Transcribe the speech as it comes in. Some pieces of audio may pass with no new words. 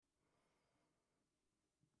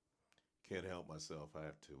Can't help myself. I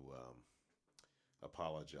have to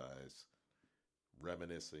apologize.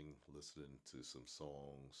 Reminiscing, listening to some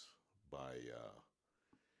songs by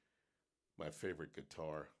my favorite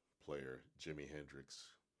guitar player, Jimi Hendrix.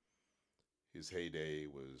 His heyday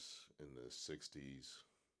was in the 60s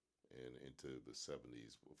and into the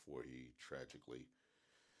 70s before he tragically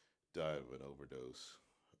died of an overdose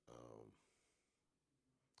um,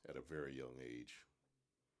 at a very young age.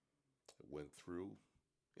 Went through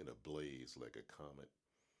in a blaze like a comet.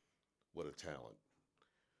 What a talent.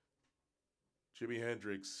 Jimi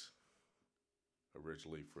Hendrix,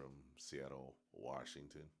 originally from Seattle,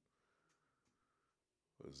 Washington,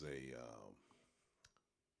 was a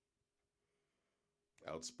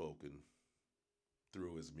outspoken,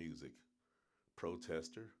 through his music,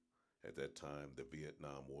 protester. At that time, the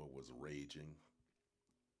Vietnam War was raging.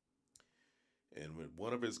 And with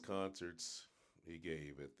one of his concerts he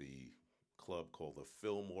gave at the club called the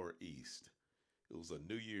Fillmore East, it was a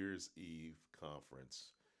New Year's Eve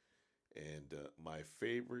conference. And my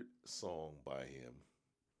favorite song by him,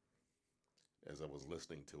 as I was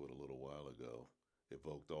listening to it a little while ago,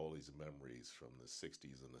 evoked all these memories from the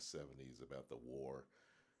 60s and the 70s about the war,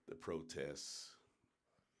 the protests,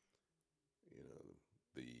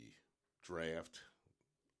 the draft.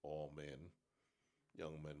 All men,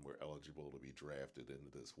 young men were eligible to be drafted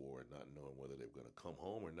into this war, not knowing whether they were going to come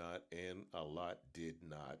home or not, and a lot did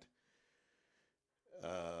not.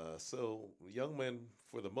 So young men,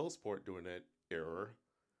 for the most part during that era,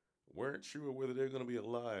 weren't sure whether they're going to be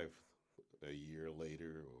alive a year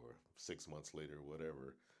later or 6 months later or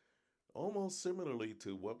whatever. Almost similarly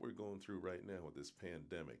to what we're going through right now with this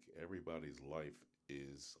pandemic. Everybody's life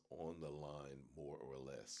is on the line, more or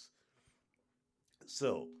less.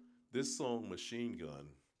 So this song, Machine Gun,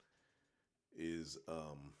 is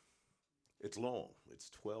it's long. It's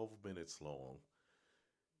 12 minutes long.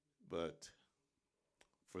 But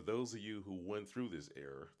for those of you who went through this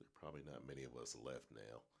era, there are probably not many of us left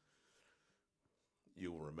now,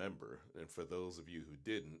 you'll remember. And for those of you who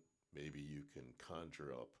didn't, maybe you can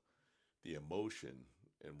conjure up the emotion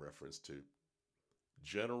in reference to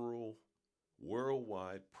general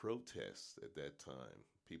worldwide protests at that time.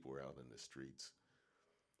 People were out in the streets.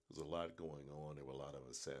 There was a lot going on. There were a lot of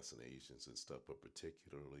assassinations and stuff, but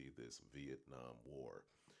particularly this Vietnam War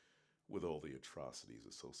with all the atrocities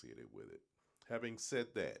associated with it. Having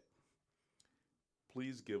said that,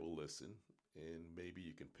 please give a listen, and maybe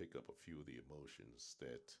you can pick up a few of the emotions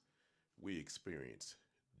that we experienced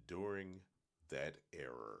during that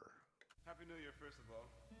era. Happy New Year, first of all.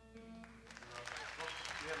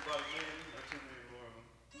 We have about a million or 2 million more of them.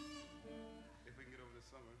 If we can get over this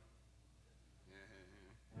summer.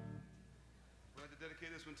 Yeah. We'd like to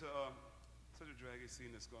dedicate this one to such a draggy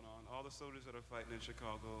scene that's going on. All the soldiers that are fighting in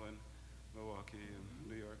Chicago and Milwaukee and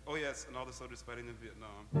New York. Oh yes, and all the soldiers fighting in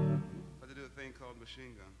Vietnam. I'd like to do a thing called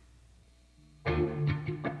Machine Gun.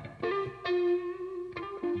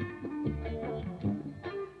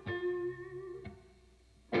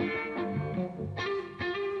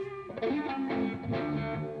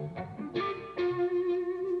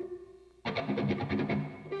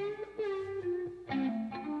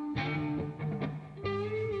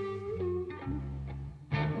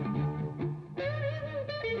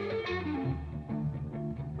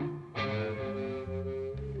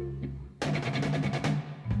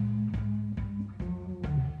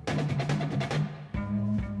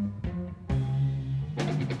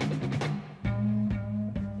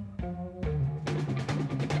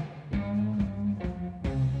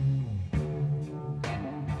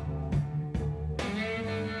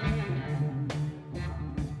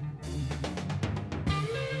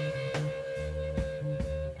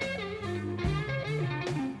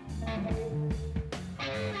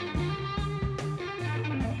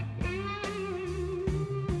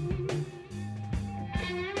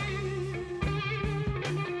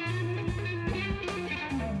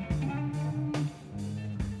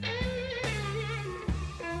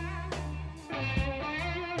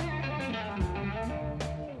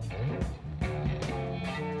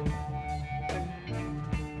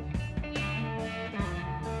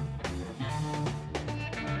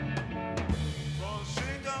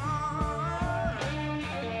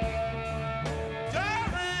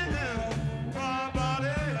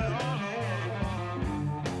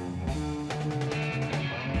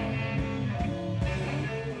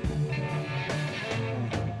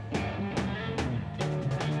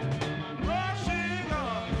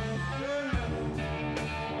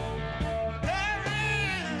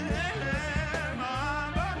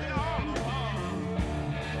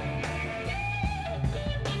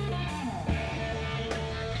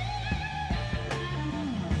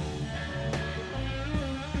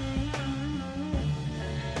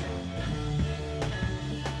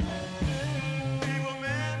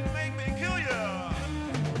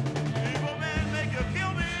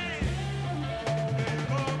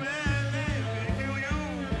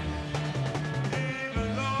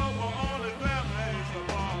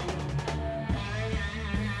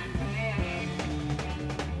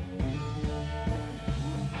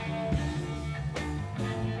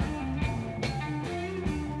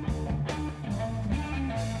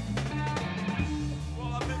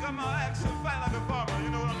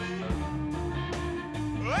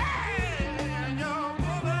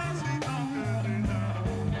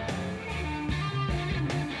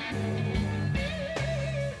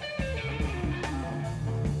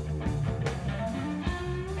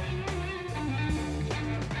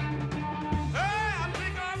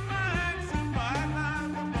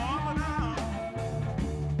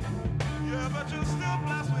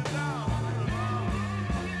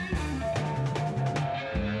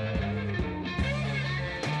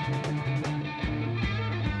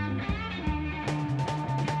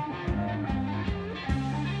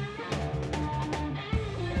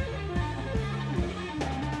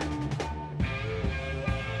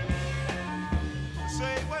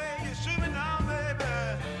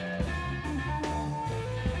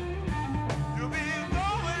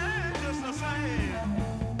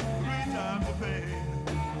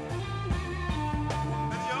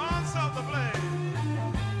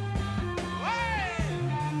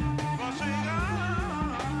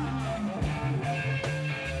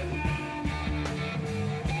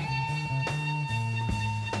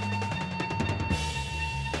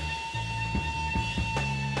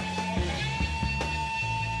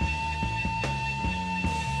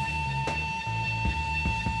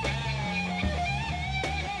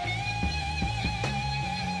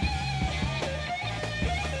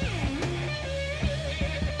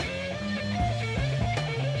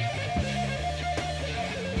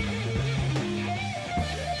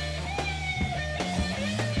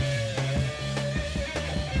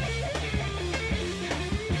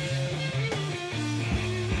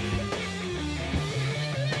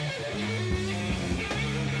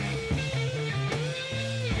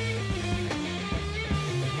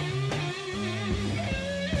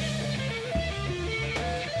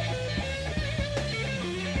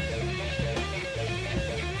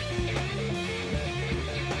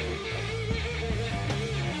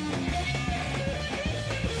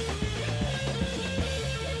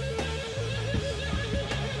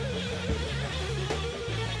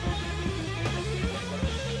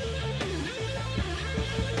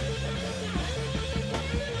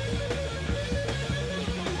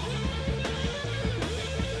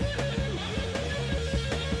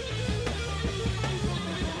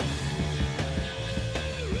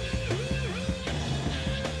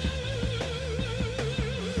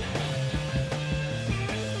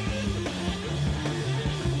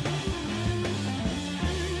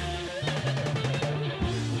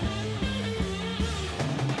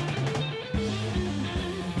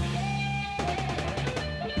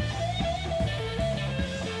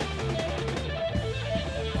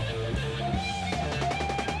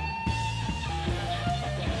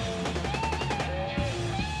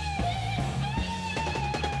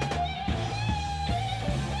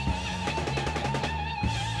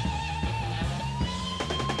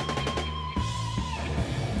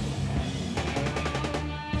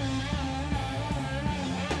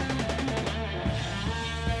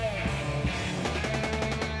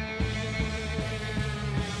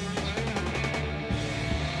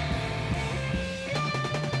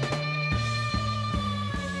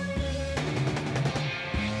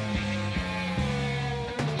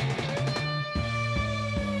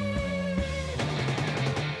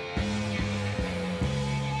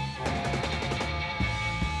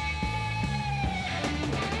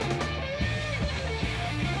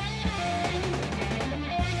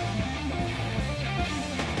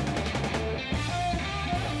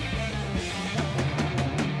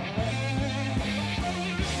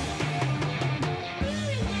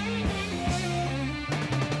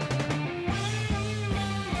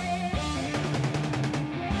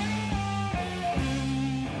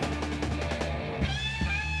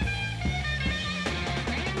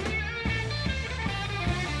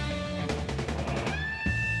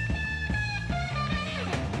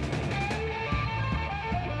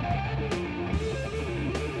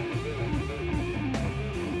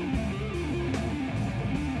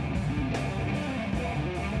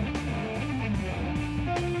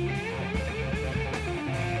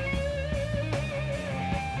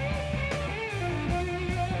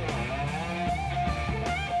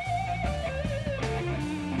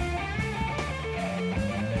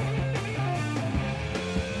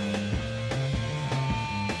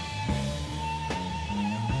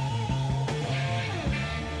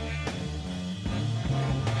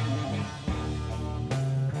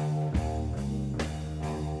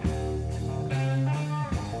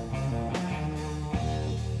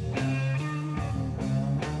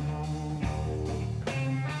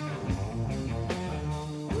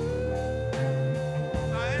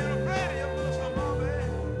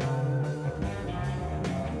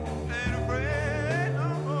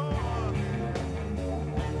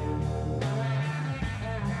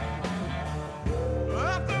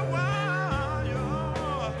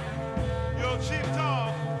 cheap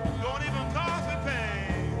talk don't even cost me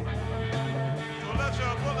pain. So let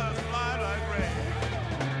your bullets fly like rain.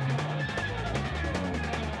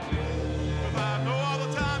 'Cause I know all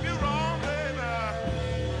the time you're wrong, baby,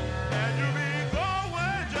 and you be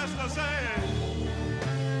going just the same.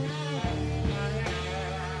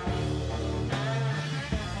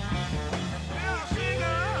 Yeah,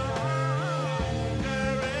 singer,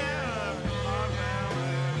 carrying my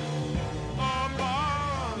family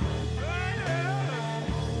apart. Yeah,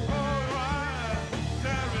 yeah. Oh, right,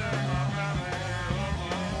 carrying my family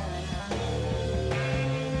apart.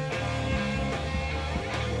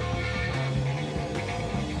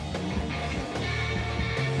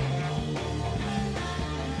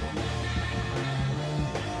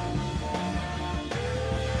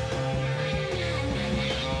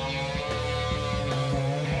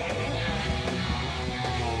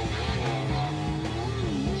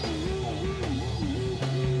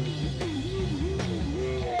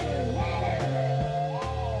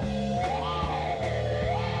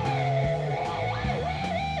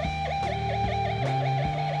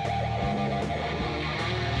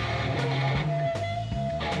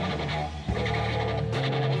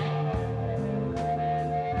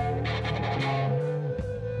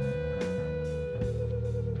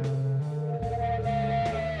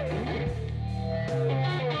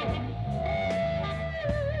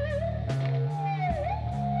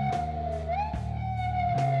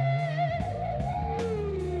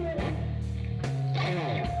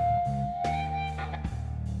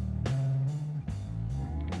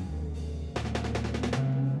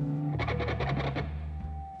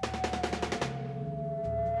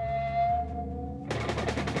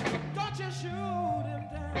 Don't you shoot him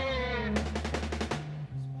down.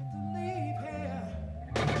 He's about to leave here.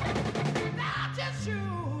 Don't you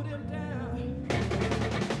shoot him down.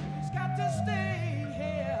 He's got to stay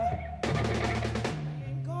here. He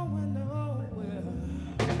ain't going nowhere.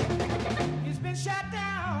 He's been shot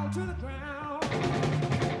down to the ground.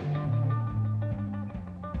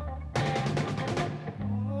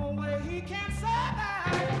 Oh, well, he can't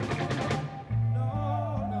survive. No,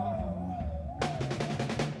 no.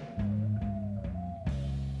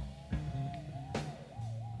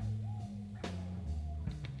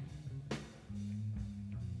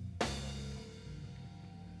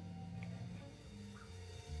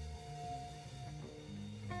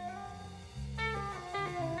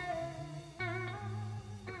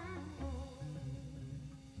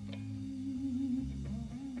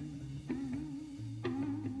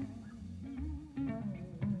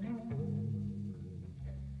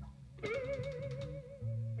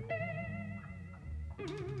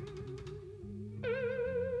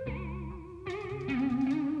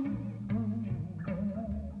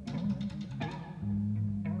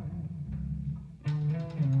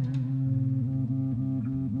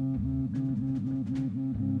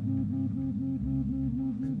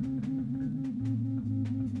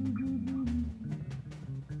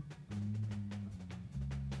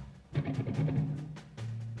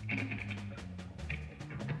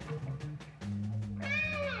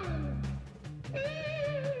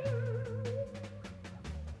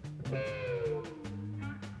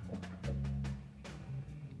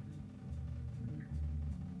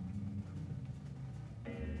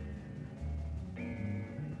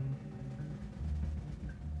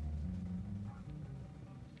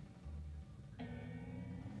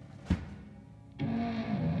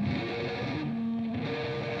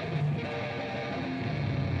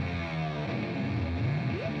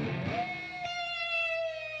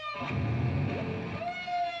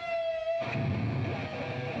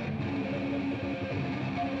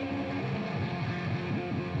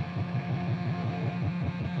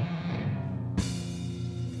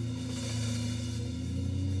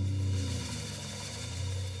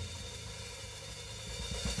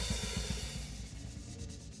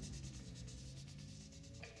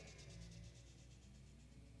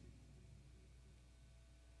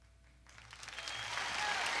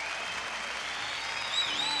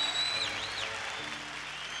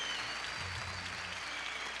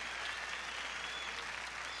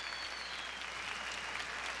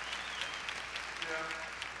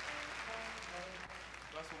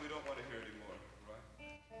 That's what we don't want to hear anymore, right?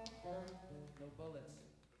 No bullets.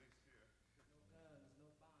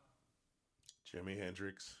 Jimi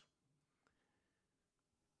Hendrix,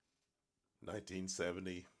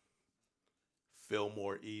 1970,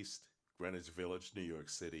 Fillmore East, Greenwich Village, New York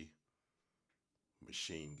City.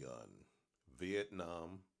 Machine gun,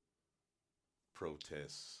 Vietnam,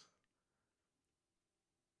 protests,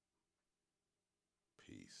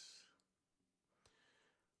 peace.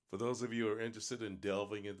 For those of you who are interested in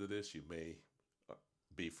delving into this, you may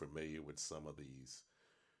be familiar with some of these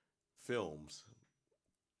films,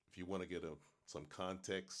 if you want to get some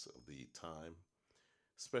context of the time,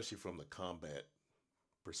 especially from the combat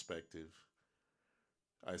perspective,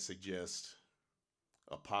 I suggest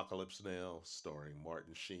Apocalypse Now, starring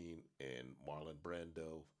Martin Sheen and Marlon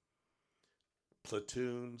Brando.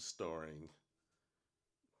 Platoon, starring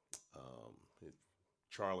um,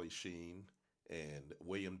 Charlie Sheen and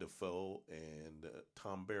William Dafoe and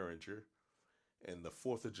Tom Berenger. And The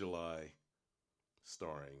 4th of July,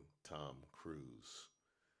 starring Tom Cruise.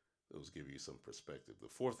 Those give you some perspective. The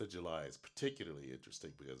 4th of July is particularly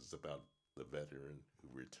interesting because it's about the veteran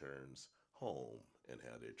who returns home and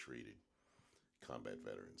how they're treated, combat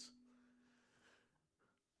veterans.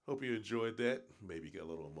 Hope you enjoyed that. Maybe got a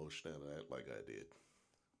little emotion out of that like I did.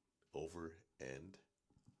 Over and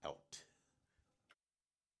out.